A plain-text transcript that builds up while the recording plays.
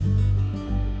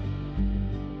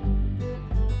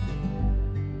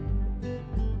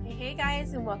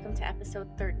and welcome to episode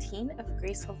 13 of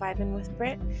Graceful Vibin' with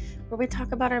Britt, where we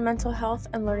talk about our mental health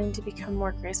and learning to become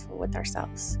more graceful with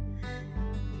ourselves.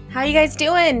 How you guys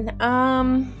doing?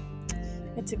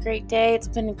 It's a great day. It's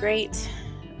been a great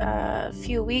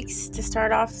few weeks to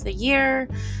start off the year.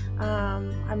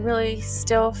 I'm really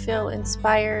still feel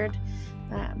inspired.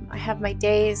 I have my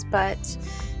days, but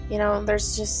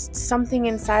there's just something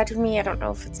inside of me. I don't know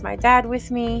if it's my dad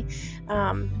with me,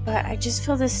 but I just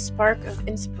feel this spark of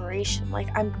inspiration, like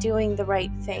I'm doing the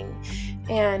right thing.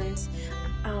 And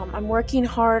I'm working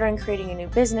hard on creating a new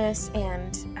business,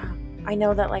 and I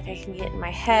know that I can get in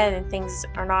my head and things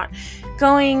are not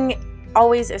going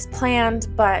always as planned,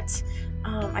 but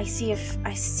I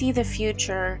see the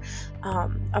future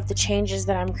of the changes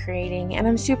that I'm creating, and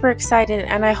I'm super excited,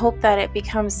 and I hope that it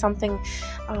becomes something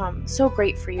so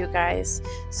great for you guys.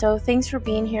 So thanks for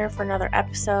being here for another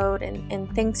episode,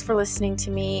 and thanks for listening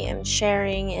to me and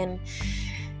sharing and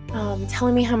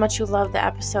telling me how much you love the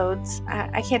episodes.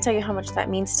 I can't tell you how much that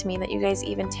means to me, that you guys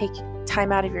even take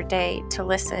time out of your day to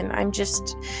listen. I'm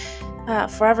just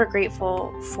forever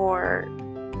grateful for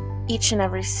each and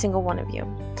every single one of you.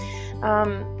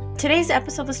 Today's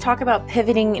episode, let's talk about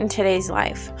pivoting in today's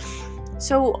life.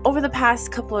 So over the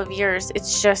past couple of years,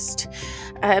 it's just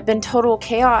been total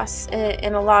chaos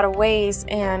in a lot of ways,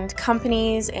 and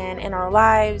companies and in our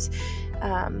lives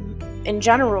in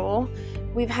general,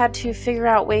 we've had to figure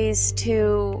out ways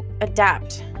to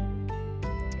adapt.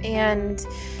 And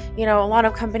a lot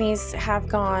of companies have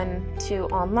gone to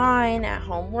online, at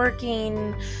home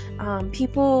working.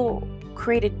 People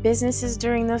created businesses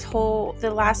during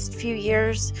the last few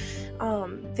years.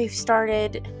 They've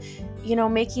started,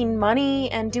 making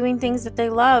money and doing things that they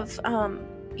love.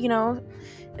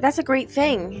 That's a great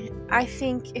thing. I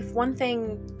think if one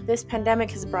thing this pandemic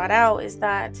has brought out is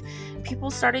that people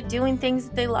started doing things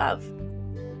that they love,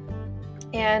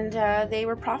 and they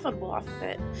were profitable off of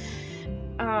it.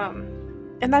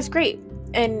 And that's great.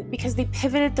 And because they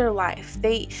pivoted their life,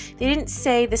 they didn't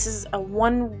say this is a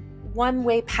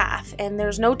one-way path and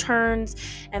there's no turns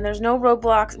and there's no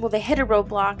roadblocks. Well, they hit a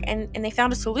roadblock and they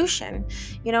found a solution.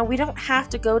 We don't have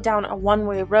to go down a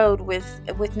one-way road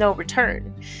with no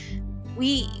return.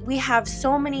 We have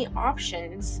so many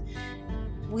options.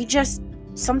 We just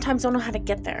sometimes don't know how to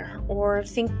get there, or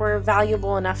think we're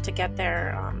valuable enough to get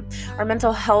there. Our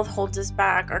mental health holds us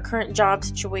back, our current job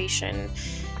situation,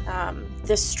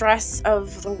 the stress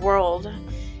of the world.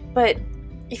 But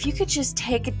if you could just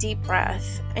take a deep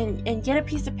breath and get a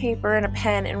piece of paper and a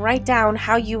pen and write down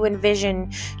how you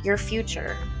envision your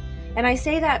future. And I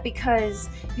say that because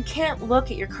you can't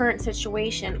look at your current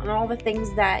situation and all the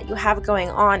things that you have going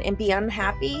on and be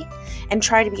unhappy and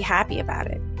try to be happy about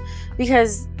it.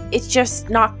 Because it's just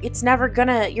not, it's never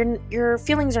gonna, your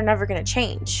feelings are never gonna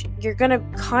change. You're gonna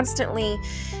constantly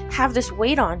have this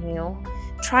weight on you,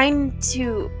 trying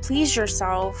to please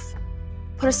yourself,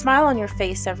 put a smile on your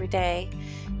face every day,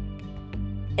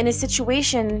 in a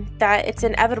situation that it's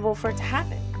inevitable for it to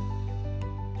happen.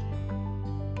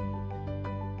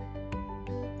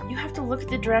 You have to look at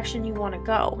the direction you want to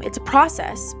go. It's a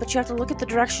process, but you have to look at the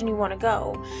direction you want to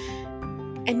go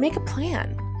and make a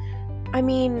plan. I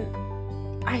mean,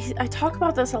 I talk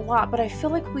about this a lot, but I feel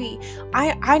like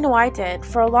I know I did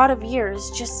for a lot of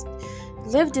years, just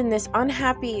lived in this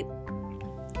unhappy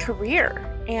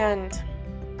career. And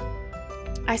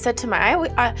I said to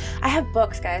I have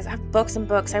books, guys. I have books and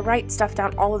books. I write stuff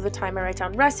down all of the time. I write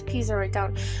down recipes. I write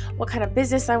down what kind of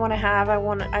business I want to have. I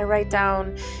write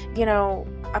down,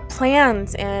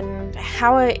 plans and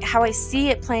how I see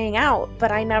it playing out.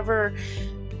 But I never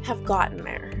have gotten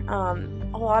there.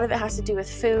 A lot of it has to do with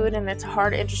food, and it's a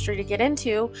hard industry to get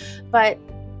into. But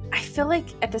I feel like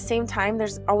at the same time,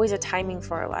 there's always a timing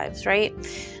for our lives, right?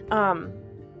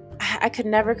 I could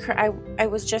never, I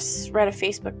was just read a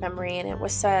Facebook memory, and it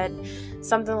was said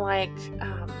something like,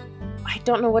 I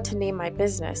don't know what to name my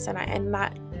business. And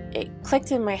that it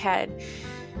clicked in my head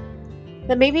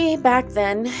that maybe back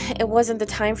then it wasn't the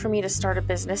time for me to start a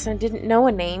business, and I didn't know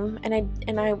a name.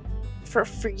 And I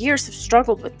for years have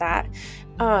struggled with that.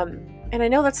 And I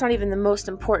know that's not even the most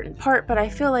important part, but I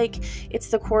feel like it's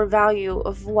the core value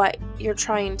of what you're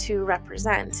trying to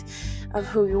represent, of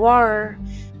who you are.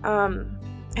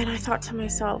 And I thought to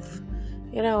myself,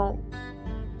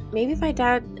 maybe my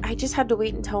dad, I just had to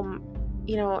wait until,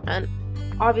 and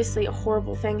obviously a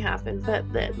horrible thing happened,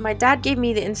 but my dad gave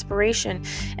me the inspiration,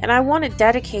 and I want to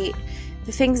dedicate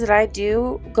the things that I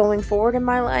do going forward in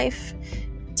my life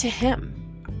to him.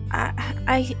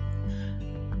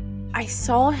 I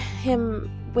saw him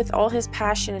with all his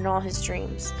passion and all his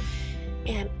dreams,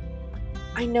 and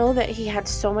I know that he had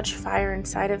so much fire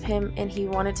inside of him and he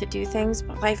wanted to do things,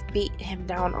 but life beat him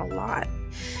down a lot.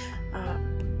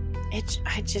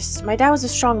 My dad was a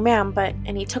strong man,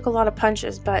 and he took a lot of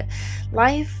punches, but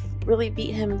life really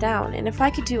beat him down. And if I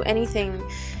could do anything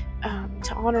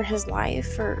to honor his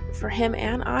life for him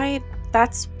and I,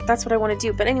 that's what I want to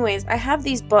do. But anyways, I have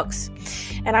these books,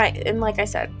 and like I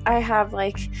said, I have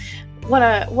like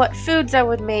what foods I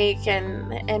would make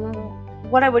and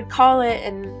what I would call it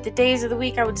and the days of the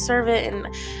week I would serve it, and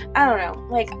I don't know.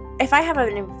 Like, if I have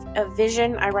a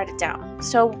vision, I write it down.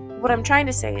 So what I'm trying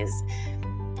to say is,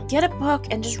 get a book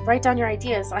and just write down your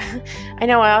ideas. I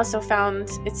know I also found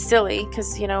it's silly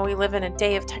because, we live in a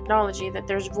day of technology that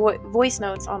there's voice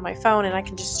notes on my phone, and I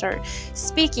can just start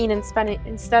speaking and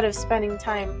instead of spending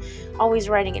time always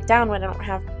writing it down when I don't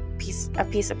have a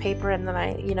piece of paper, and then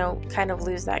I, kind of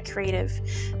lose that creative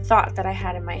thought that I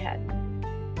had in my head.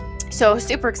 So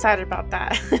super excited about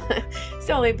that.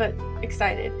 Silly, but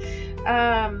excited.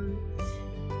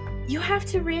 You have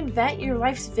to reinvent your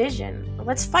life's vision.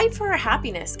 Let's fight for our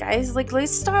happiness, guys. Like,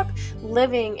 let's stop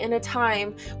living in a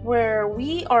time where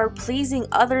we are pleasing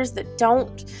others that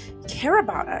don't care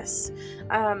about us.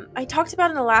 I talked about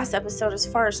in the last episode as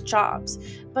far as jobs,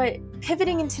 but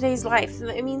pivoting in today's life,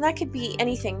 that could be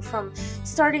anything from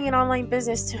starting an online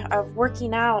business to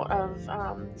working out,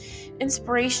 of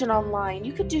inspiration online.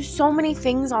 You could do so many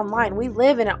things online. We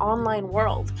live in an online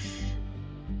world.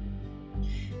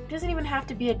 It doesn't even have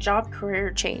to be a job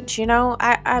career change,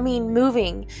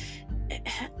 moving.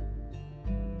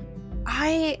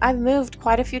 I've moved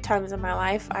quite a few times in my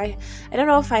life. I don't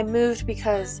know if I moved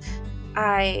because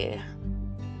I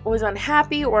was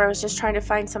unhappy or I was just trying to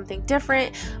find something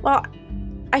different. Well,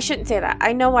 I shouldn't say that.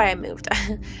 I know why I moved.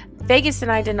 Vegas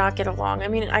and I did not get along.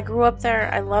 I grew up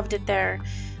there. I loved it there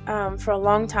for a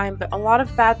long time, but a lot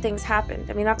of bad things happened.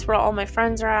 That's where all my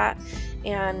friends are at,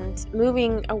 and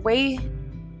moving away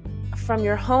from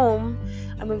your home,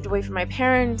 I moved away from my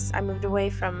parents. I moved away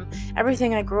from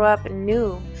everything I grew up and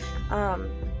knew,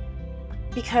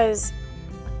 because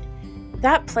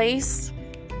that place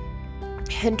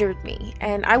hindered me,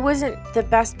 and I wasn't the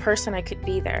best person I could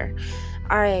be there.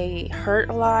 I hurt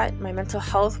a lot. My mental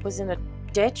health was in a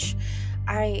ditch.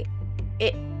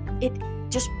 It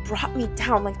just brought me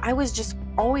down. Like, I was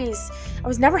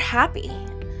never happy.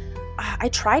 I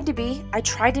tried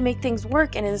to make things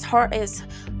work, and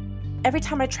every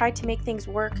time I tried to make things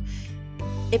work,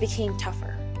 it became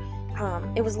tougher.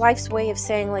 It was life's way of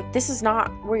saying, like, this is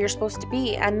not where you're supposed to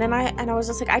be. And then I was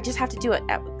just like, I just have to do it.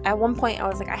 At one point, I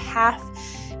was like, I have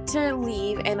to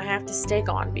leave and I have to stay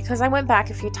gone, because I went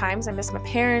back a few times. I missed my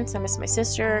parents. I missed my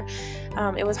sister.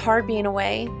 It was hard being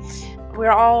away. We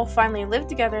all finally lived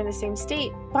together in the same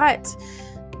state, but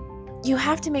you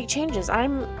have to make changes.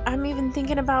 I'm even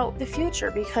thinking about the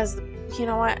future, because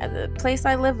the place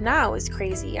I live now is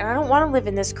crazy, and I don't want to live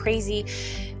in this crazy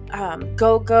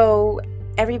go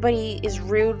everybody is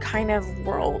rude kind of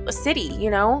a city.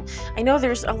 I know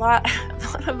there's a lot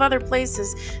of other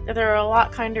places that there are a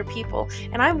lot kinder people,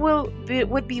 and I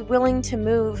would be willing to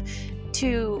move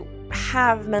to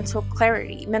have mental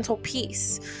clarity, mental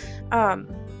peace.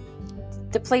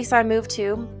 The place I moved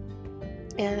to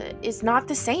is not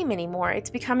the same anymore. It's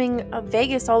becoming a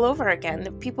Vegas all over again.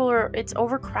 It's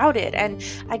overcrowded, and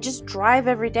I just drive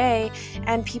every day,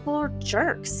 and people are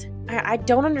jerks. I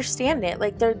don't understand it.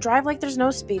 Like, they drive like there's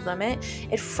no speed limit.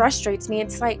 It frustrates me.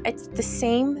 It's like, it's the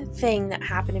same thing that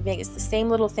happened in Vegas, the same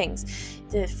little things.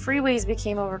 The freeways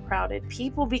became overcrowded.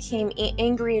 People became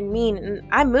angry and mean, and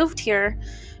I moved here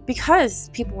because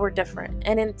people were different,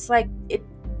 and it's like,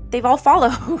 they've all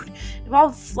followed. They've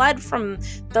all fled from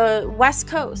the West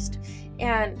Coast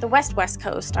and the West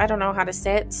Coast. I don't know how to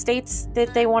say it. States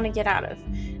that they want to get out of.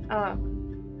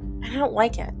 And I don't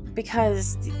like it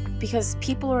because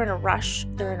people are in a rush.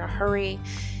 They're in a hurry.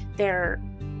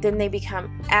 Then they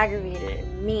become aggravated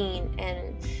and mean,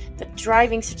 and the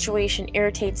driving situation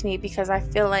irritates me because I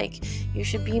feel like you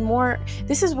should be more.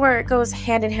 This is where it goes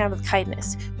hand in hand with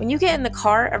kindness. When you get in the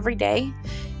car every day,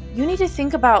 you need to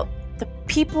think about the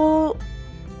people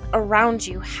around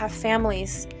you have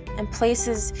families and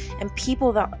places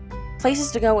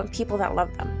to go and people that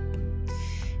love them.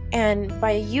 And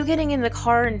by you getting in the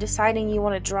car and deciding you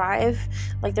want to drive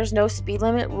like there's no speed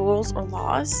limit, rules, or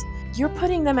laws, you're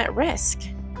putting them at risk.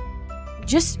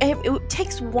 It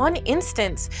takes one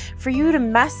instance for you to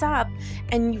mess up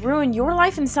and ruin your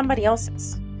life and somebody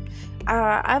else's.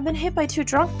 I've been hit by 2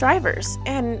 drunk drivers,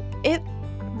 and it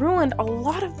ruined a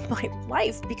lot of my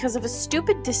life because of a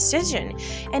stupid decision.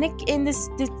 And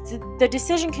the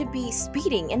decision could be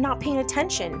speeding and not paying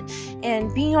attention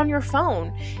and being on your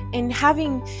phone and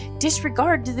having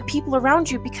disregard to the people around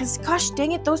you, because gosh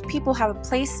dang it, those people have a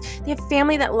place, they have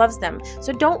family that loves them.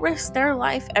 So don't risk their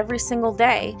life every single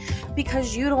day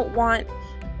because you're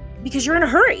in a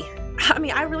hurry. I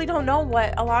mean, I really don't know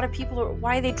what a lot of people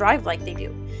why they drive like they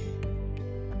do.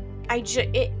 I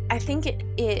think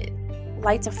it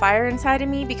lights a fire inside of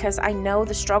me because I know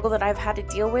the struggle that I've had to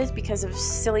deal with because of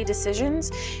silly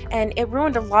decisions, and it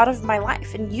ruined a lot of my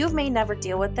life. And you may never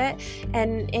deal with it,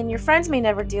 and your friends may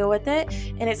never deal with it,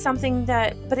 and it's something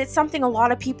a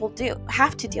lot of people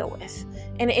have to deal with,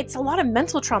 and it's a lot of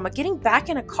mental trauma. Getting back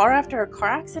in a car after a car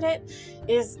accident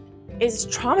is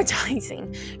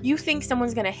traumatizing. You think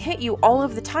someone's going to hit you all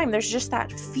of the time. There's just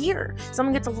that fear.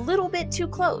 Someone gets a little bit too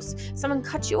close. Someone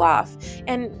cuts you off.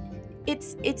 And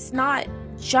it's not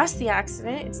just the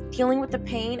accident. It's dealing with the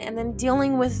pain and then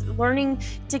dealing with learning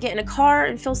to get in a car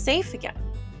and feel safe again.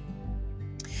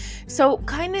 So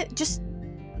kind of just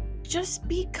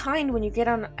be kind when you get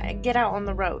out on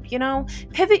the road,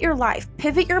 pivot your life,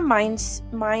 pivot your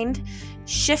mind,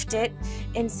 shift it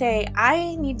and say,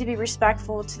 I need to be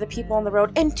respectful to the people on the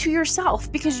road and to yourself,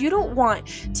 because you don't want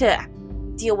to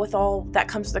deal with all that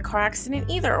comes with a car accident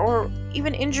either, or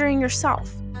even injuring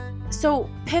yourself. So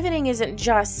pivoting isn't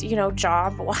just,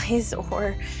 job wise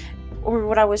or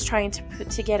what I was trying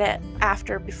to get at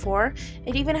after before.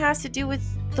 It even has to do with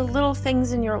the little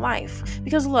things in your life,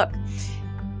 because look,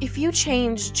 if you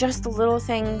change just the little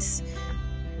things,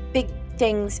 big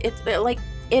things,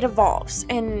 it evolves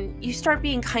and you start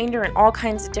being kinder in all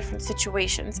kinds of different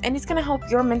situations, and it's going to help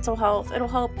your mental health. It'll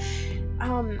help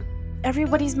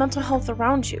everybody's mental health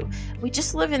around you. We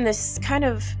just live in this kind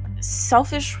of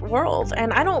selfish world,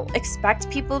 and I don't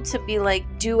expect people to be like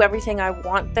do everything I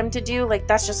want them to do. Like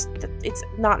it's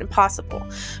not impossible,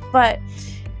 but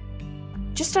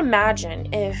just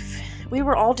imagine if we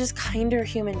were all just kinder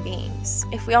human beings.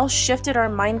 If we all shifted our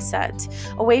mindset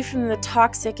away from the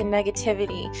toxic and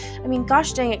negativity. I mean,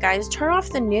 gosh dang it, guys, turn off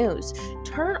the news.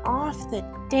 Turn off the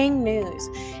dang news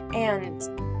and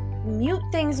mute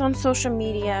things on social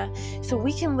media so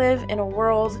we can live in a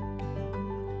world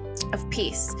of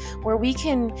peace where we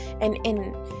can and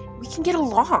we can get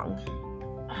along.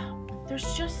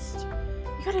 There's just,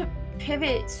 you gotta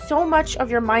pivot so much of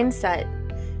your mindset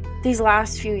these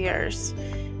last few years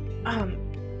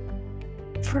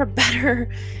for a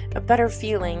better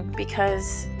feeling,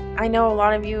 because I know a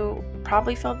lot of you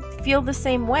probably feel the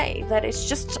same way, that it's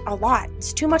just a lot.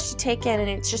 It's too much to take in, and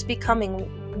it's just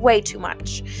becoming way too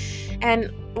much.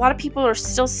 And a lot of people are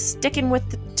still sticking with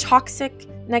the toxic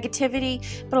negativity,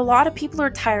 but a lot of people are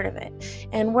tired of it.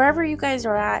 And wherever you guys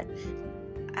are at,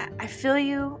 I feel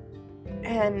you,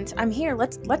 and I'm here.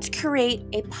 Let's create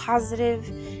a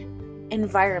positive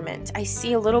environment. I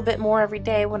see a little bit more every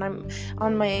day when I'm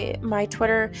on my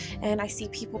Twitter, and I see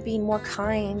people being more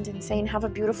kind and saying have a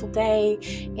beautiful day,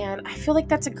 and I feel like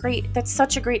that's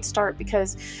such a great start,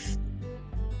 because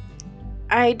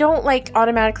I don't like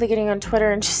automatically getting on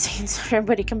Twitter and just seeing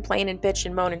everybody complain and bitch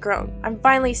and moan and groan. I'm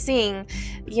finally seeing,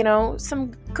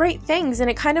 some great things, and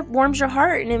it kind of warms your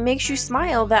heart and it makes you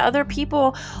smile that other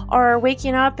people are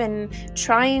waking up and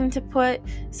trying to put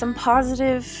some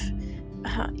positive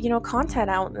content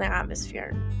out in the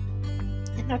atmosphere.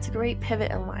 And that's a great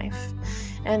pivot in life.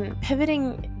 And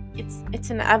pivoting, it's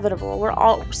inevitable. We're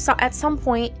all at some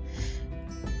point,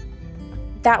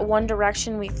 that one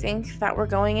direction we think that we're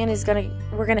going in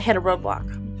we're gonna hit a roadblock,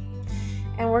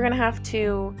 and we're gonna have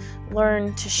to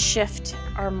learn to shift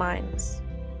our minds.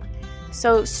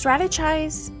 So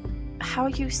strategize how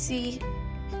you see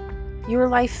your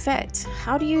life fit.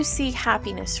 How do you see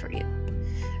happiness for you?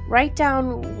 Write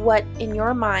down what in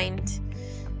your mind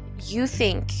you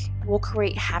think will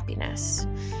create happiness.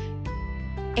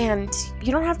 And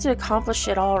you don't have to accomplish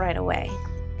it all right away.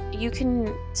 You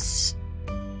can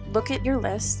look at your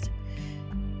list,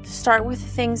 start with the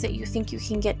things that you think you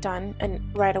can get done and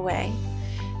right away,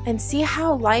 and see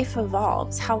how life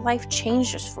evolves, how life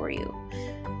changes for you.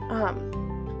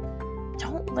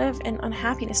 Don't live in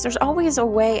unhappiness. There's always a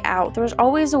way out. There's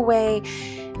always a way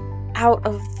out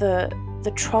of the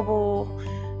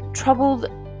troubled,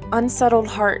 unsettled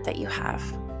heart that you have.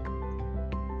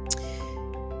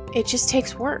 It just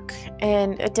takes work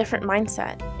and a different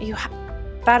mindset.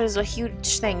 That is a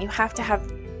huge thing. You have to have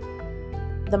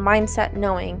the mindset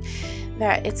knowing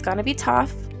that it's gonna be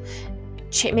tough,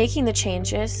 making the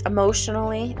changes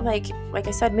emotionally, like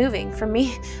I said, moving. For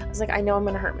me, I was like, I know I'm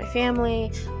gonna hurt my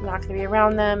family. I'm not gonna be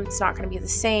around them. It's not gonna be the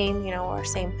same, our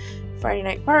same Friday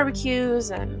night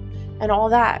barbecues and and all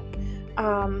that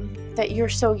that you're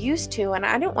so used to. And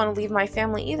I didn't want to leave my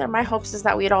family either. My hopes is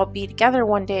that we'd all be together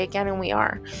one day again, and we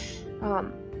are.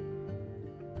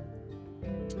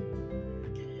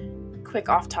 Quick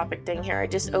off-topic thing here. I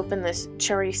just opened this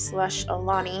cherry slush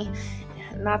Alani.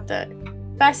 Not the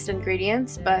best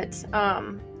ingredients, but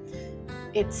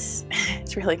it's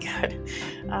really good.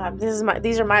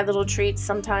 These are my little treats.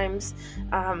 Sometimes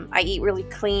I eat really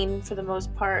clean for the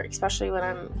most part, especially when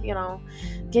I'm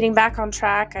getting back on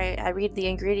track. I read the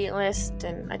ingredient list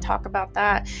and I talk about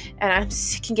that, and I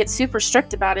can get super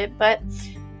strict about it, but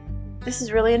this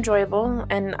is really enjoyable,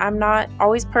 and I'm not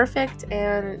always perfect,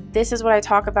 and this is what I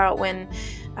talk about when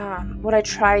what I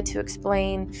try to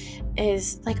explain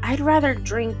is, like, I'd rather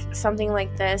drink something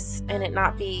like this and it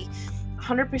not be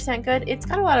 100% good. It's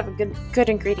got a lot of good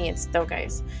ingredients though,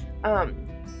 guys.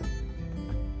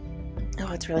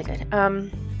 It's really good.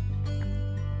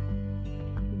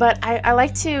 But I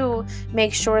like to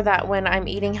make sure that when I'm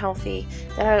eating healthy,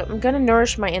 that I'm gonna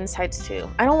nourish my insides too.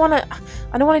 I don't want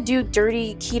to do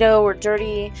dirty keto or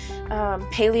dirty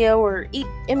paleo or eat.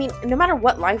 I mean, no matter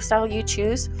what lifestyle you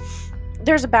choose,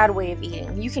 there's a bad way of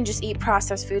eating. You can just eat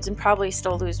processed foods and probably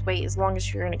still lose weight as long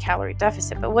as you're in a calorie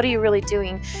deficit. But what are you really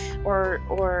doing,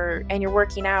 and you're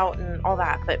working out and all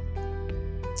that, but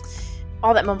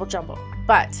all that mumbo jumbo.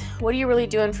 But what are you really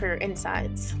doing for your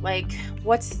insides? Like,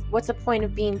 what's the point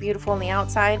of being beautiful on the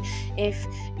outside if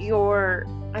you're...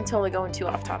 I'm totally going too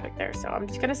off topic there, so I'm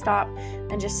just gonna stop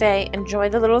and just say, enjoy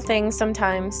the little things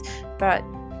sometimes, but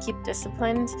keep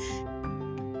disciplined.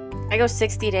 I go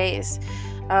 60 days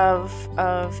of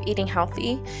eating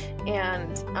healthy,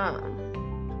 and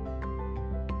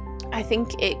I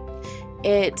think it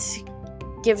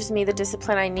gives me the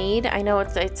discipline I need. I know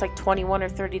it's like 21 or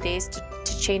 30 days to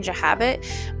change a habit,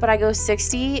 but I go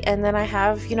 60 and then I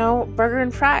have, burger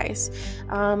and fries.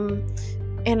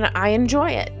 And I enjoy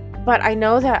it, but I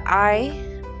know that I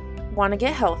want to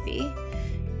get healthy,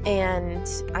 and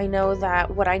I know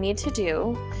that what I need to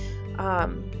do,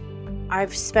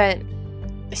 I've spent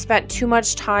too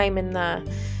much time in the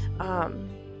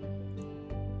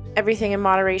everything in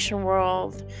moderation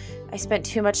world. I spent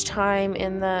too much time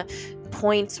in the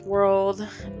points world.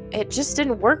 It just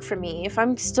didn't work for me. If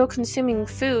I'm still consuming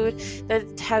food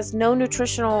that has no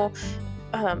nutritional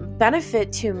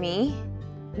benefit to me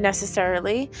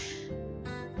necessarily,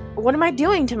 what am I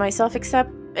doing to myself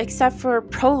except for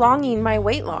prolonging my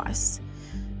weight loss?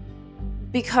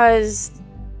 Because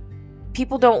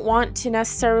people don't want to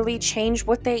necessarily change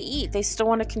what they eat. They still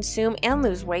want to consume and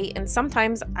lose weight, and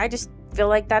sometimes I just feel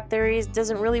like that theory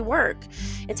doesn't really work.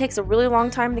 It takes a really long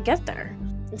time to get there.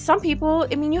 Some people,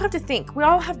 you have to think, we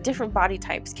all have different body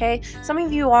types, okay? Some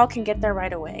of you all can get there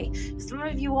right away. Some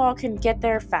of you all can get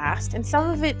there fast, and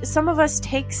some of us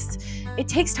takes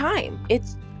time.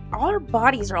 All our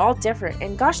bodies are all different,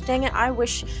 and gosh dang it, I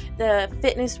wish the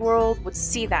fitness world would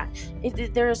see that.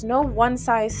 There is no one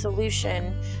size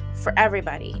solution for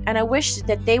everybody, and I wish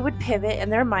that they would pivot in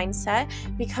their mindset,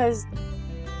 because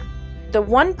the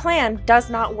one plan does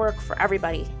not work for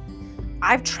everybody.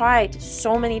 I've tried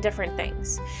so many different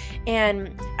things,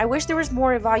 and I wish there was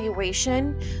more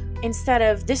evaluation instead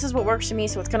of this is what works for me,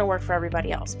 so it's going to work for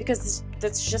everybody else, because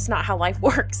that's just not how life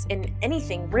works in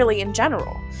anything really in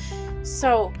general.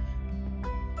 So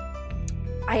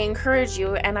I encourage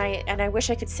you, and I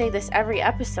wish I could say this every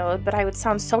episode, but I would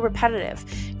sound so repetitive,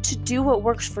 to do what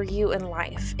works for you in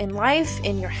life,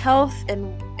 in your health,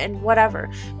 and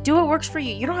whatever. Do what works for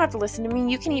you. You don't have to listen to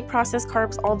me. You can eat processed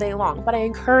carbs all day long, but I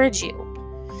encourage you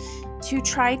to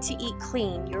try to eat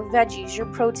clean, your veggies, your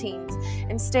proteins,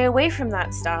 and stay away from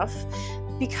that stuff,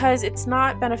 because it's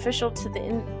not beneficial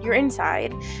to your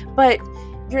insides. But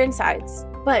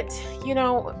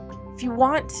if you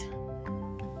want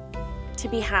to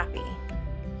be happy,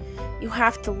 you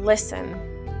have to listen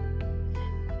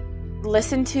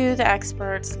to the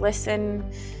experts.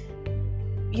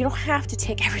 You don't have to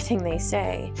take everything they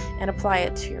say and apply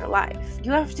it to your life.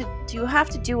 You have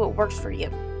to do what works for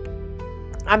you.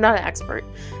 I'm not an expert.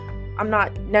 I'm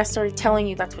not necessarily telling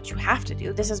you that's what you have to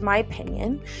do. This is my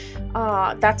opinion.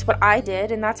 That's what I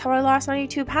did, and that's how I lost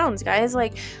 92 pounds, guys.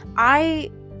 Like,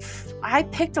 I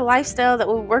picked a lifestyle that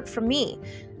would work for me.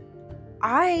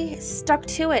 I stuck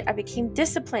to it. I became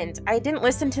disciplined. I didn't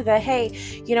listen to the, hey,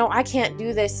 I can't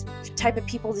do this type of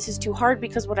people. This is too hard,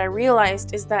 because what I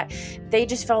realized is that they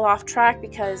just fell off track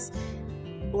because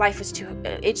life was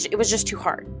it was just too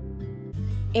hard.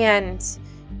 And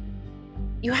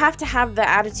you have to have the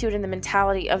attitude and the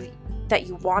mentality of that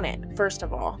you want it, first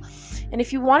of all. And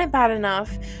if you want it bad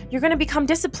enough, you're going to become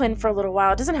disciplined for a little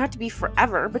while. It doesn't have to be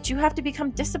forever, but you have to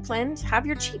become disciplined. Have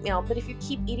your cheat meal. But if you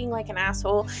keep eating like an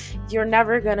asshole, you're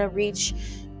never going to reach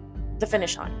the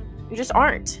finish line. You just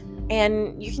aren't.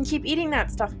 And you can keep eating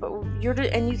that stuff, but you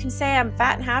can say I'm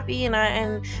fat and happy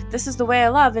and this is the way I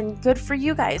love, and good for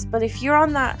you guys. But if you're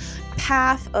on that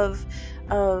path of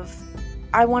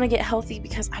I want to get healthy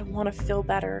because I want to feel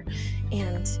better,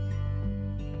 and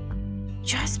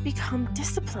just become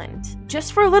disciplined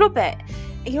just for a little bit.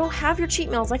 Have your cheat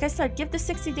meals. Like I said, give the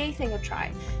 60-day thing a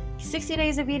try. 60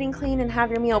 days of eating clean and have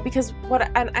your meal, because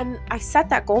I set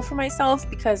that goal for myself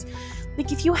because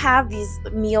if you have these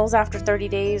meals after 30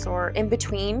 days or in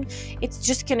between, it's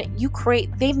just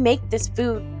they make this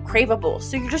food craveable.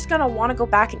 So you're just going to want to go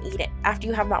back and eat it after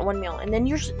you have that one meal. And then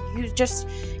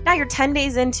now you're 10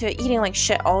 days into eating like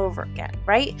shit all over again,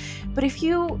 right? But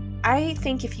I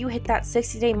think if you hit that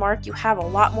 60-day mark, you have a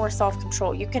lot more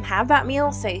self-control. You can have that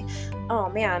meal, say, oh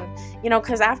man,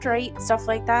 because after I eat stuff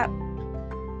like that,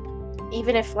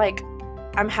 even if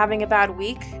I'm having a bad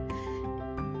week,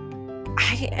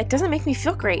 it doesn't make me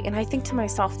feel great. And I think to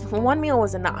myself, one meal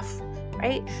was enough,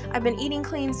 right? I've been eating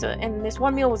clean, and this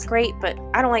one meal was great, but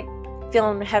I don't like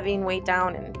feeling heavy and weighed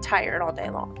down and tired all day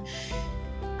long.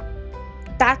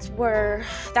 That's what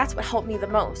helped me the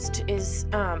most is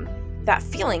that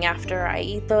feeling after I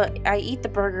eat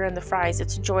the burger and the fries.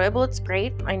 It's enjoyable, it's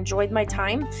great. I enjoyed my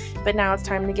time, but now it's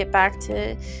time to get back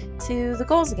to the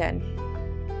goals again.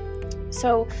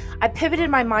 So I pivoted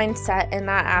my mindset in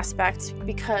that aspect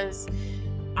because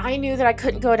I knew that I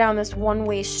couldn't go down this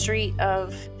one-way street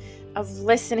of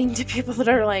listening to people that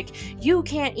are like, you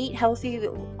can't eat healthy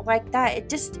like that. It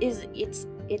just is,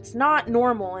 it's not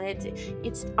normal, and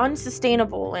it's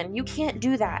unsustainable, and you can't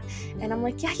do that. And I'm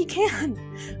like, yeah, you can.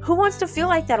 Who wants to feel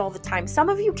like that all the time? Some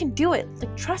of you can do it.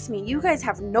 Trust me, you guys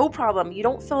have no problem.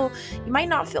 You might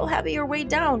not feel heavy or weighed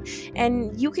down,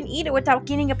 and you can eat it without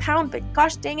gaining a pound, but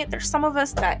gosh dang it, there's some of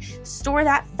us that store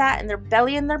that fat in their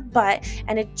belly and their butt,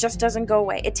 and it just doesn't go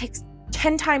away. It takes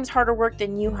 10 times harder work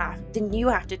than you have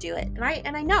to do it.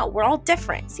 And I know we're all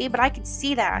different. See, but I can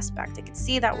see that aspect. I can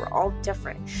see that we're all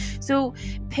different. So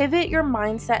pivot your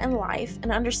mindset in life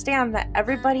and understand that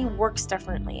everybody works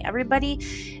differently.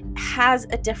 Everybody has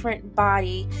a different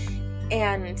body,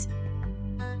 and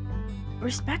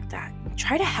respect that.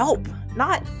 Try to help.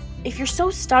 Not if you're so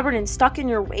stubborn and stuck in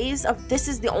your ways of this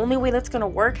is the only way that's going to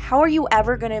work, how are you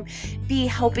ever going to be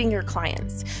helping your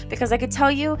clients? Because I could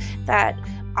tell you that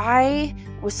I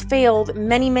was failed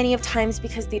many, many of times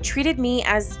because they treated me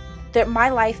as my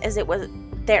life as it was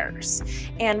theirs,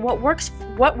 and what worked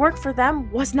for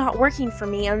them was not working for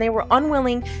me, and they were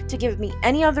unwilling to give me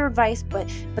any other advice but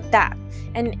that.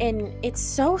 And it's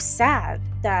so sad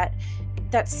that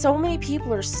so many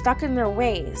people are stuck in their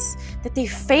ways, that they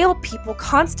fail people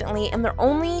constantly, and they're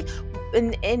only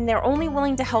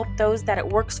willing to help those that it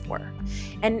works for.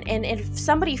 And if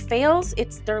somebody fails,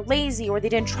 they're lazy or they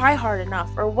didn't try hard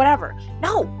enough or whatever.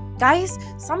 No, guys,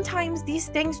 sometimes these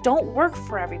things don't work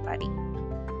for everybody.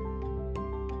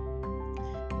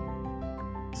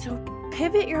 So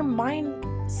pivot your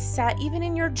mindset even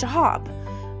in your job.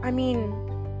 I mean,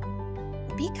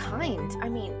 be kind. I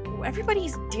mean,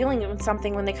 everybody's dealing with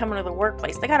something when they come into the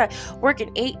workplace. They gotta work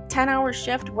an 8-10 hour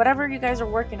shift, whatever you guys are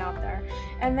working out there.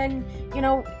 And then,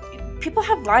 people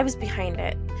have lives behind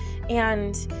it.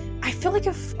 And I feel like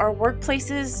if our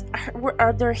workplaces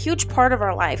they're a huge part of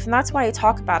our life, and that's why I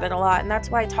talk about it a lot, and that's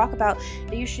why I talk about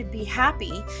that you should be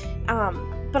happy.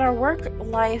 But our work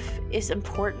life is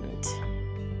important.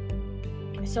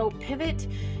 So pivot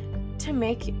to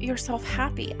make yourself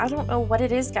happy. I don't know what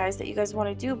it is, guys, that you guys want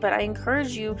to do, but I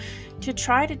encourage you to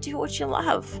try to do what you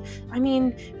love. I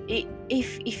mean,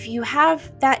 if you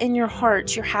have that in your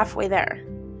heart, you're halfway there.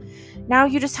 Now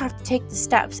you just have to take the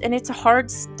steps, and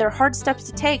they're hard steps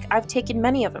to take. I've taken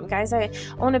many of them, guys. I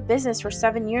own a business for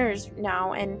 7 years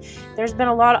now, and there's been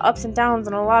a lot of ups and downs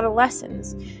and a lot of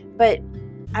lessons, but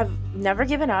I've never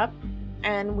given up,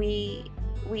 and we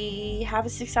have a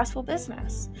successful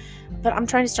business. But I'm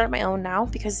trying to start my own now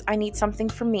because I need something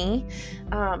for me,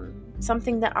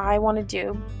 something that I want to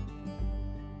do,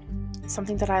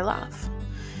 something that I love.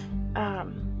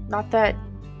 Not that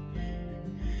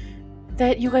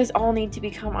you guys all need to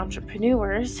become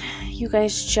entrepreneurs. You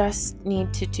guys just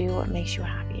need to do what makes you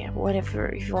happy. If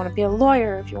you want to be a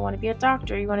lawyer, if you want to be a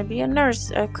doctor, you want to be a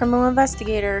nurse, a criminal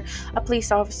investigator, a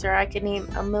police officer, I could name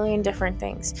a million different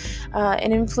things.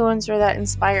 An influencer that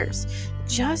inspires.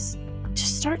 Just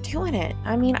start doing it.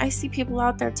 I mean, I see people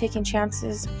out there taking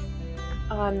chances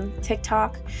on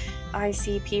TikTok. I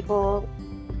see people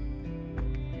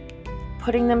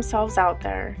putting themselves out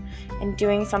there and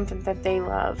doing something that they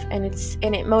love. And it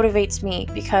motivates me,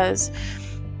 because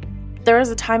there was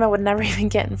a time I would never even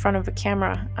get in front of a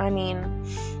camera. I mean,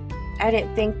 I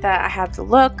didn't think that I had the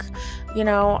look.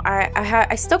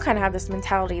 I still kind of have this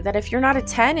mentality that if you're not a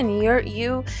 10 and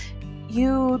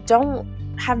you don't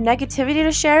have negativity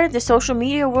to share, the social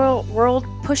media world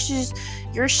pushes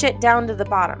your shit down to the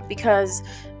bottom, because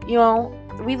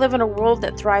we live in a world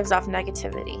that thrives off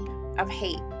negativity, of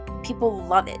hate. People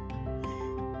love it.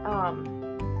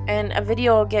 And a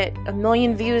video will get 1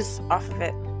 million views off of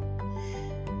it.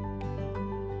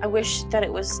 I wish that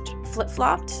it was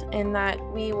flip-flopped, and that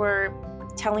we were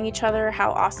telling each other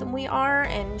how awesome we are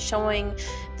and showing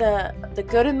the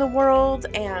good in the world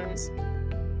and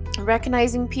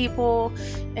recognizing people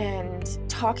and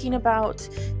talking about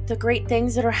the great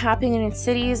things that are happening in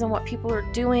cities and what people are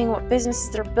doing, what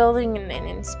businesses they're building and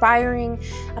inspiring.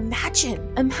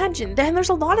 Imagine. Then there's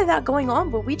a lot of that going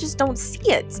on, but we just don't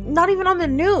see it. Not even on the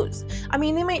news. I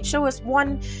mean, they might show us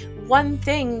one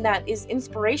thing that is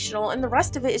inspirational and the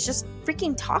rest of it is just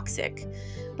freaking toxic.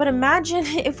 But imagine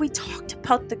if we talked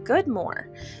about the good more.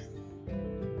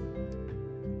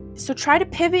 So try to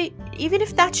pivot, even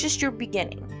if that's just your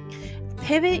beginning.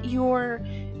 Pivot your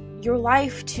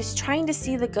life to trying to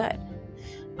see the good.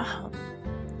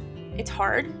 It's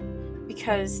hard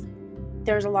because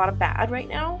there's a lot of bad right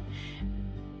now.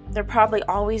 There probably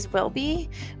always will be.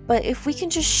 But if we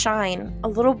can just shine a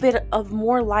little bit of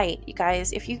more light, you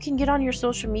guys, if you can get on your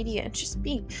social media and just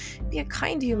be a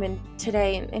kind human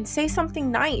today and say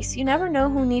something nice. You never know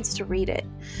who needs to read it.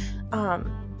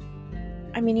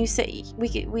 I mean, we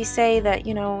say that,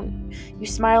 you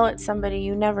smile at somebody,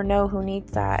 you never know who needs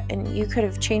that, and you could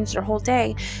have changed their whole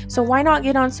day. So why not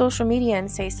get on social media and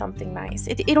say something nice?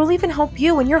 It'll even help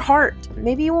you in your heart.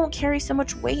 Maybe you won't carry so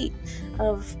much weight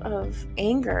of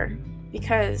anger,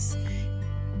 because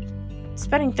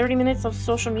spending 30 minutes on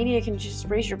social media can just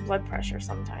raise your blood pressure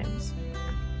sometimes.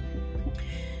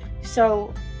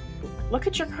 So look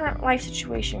at your current life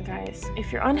situation, guys.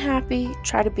 If you're unhappy,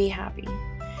 try to be happy.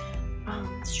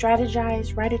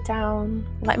 Strategize, write it down,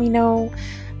 let me know.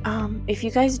 If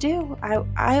you guys do,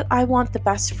 I want the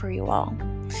best for you all.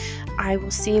 I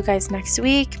will see you guys next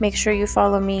week. Make sure you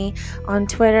follow me on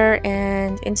Twitter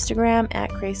and Instagram at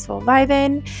Graceful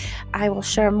Vibin. I will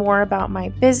share more about my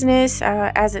business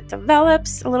as it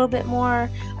develops a little bit more.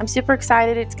 I'm super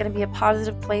excited. It's going to be a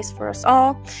positive place for us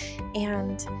all,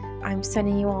 and I'm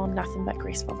sending you all nothing but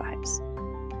graceful vibes.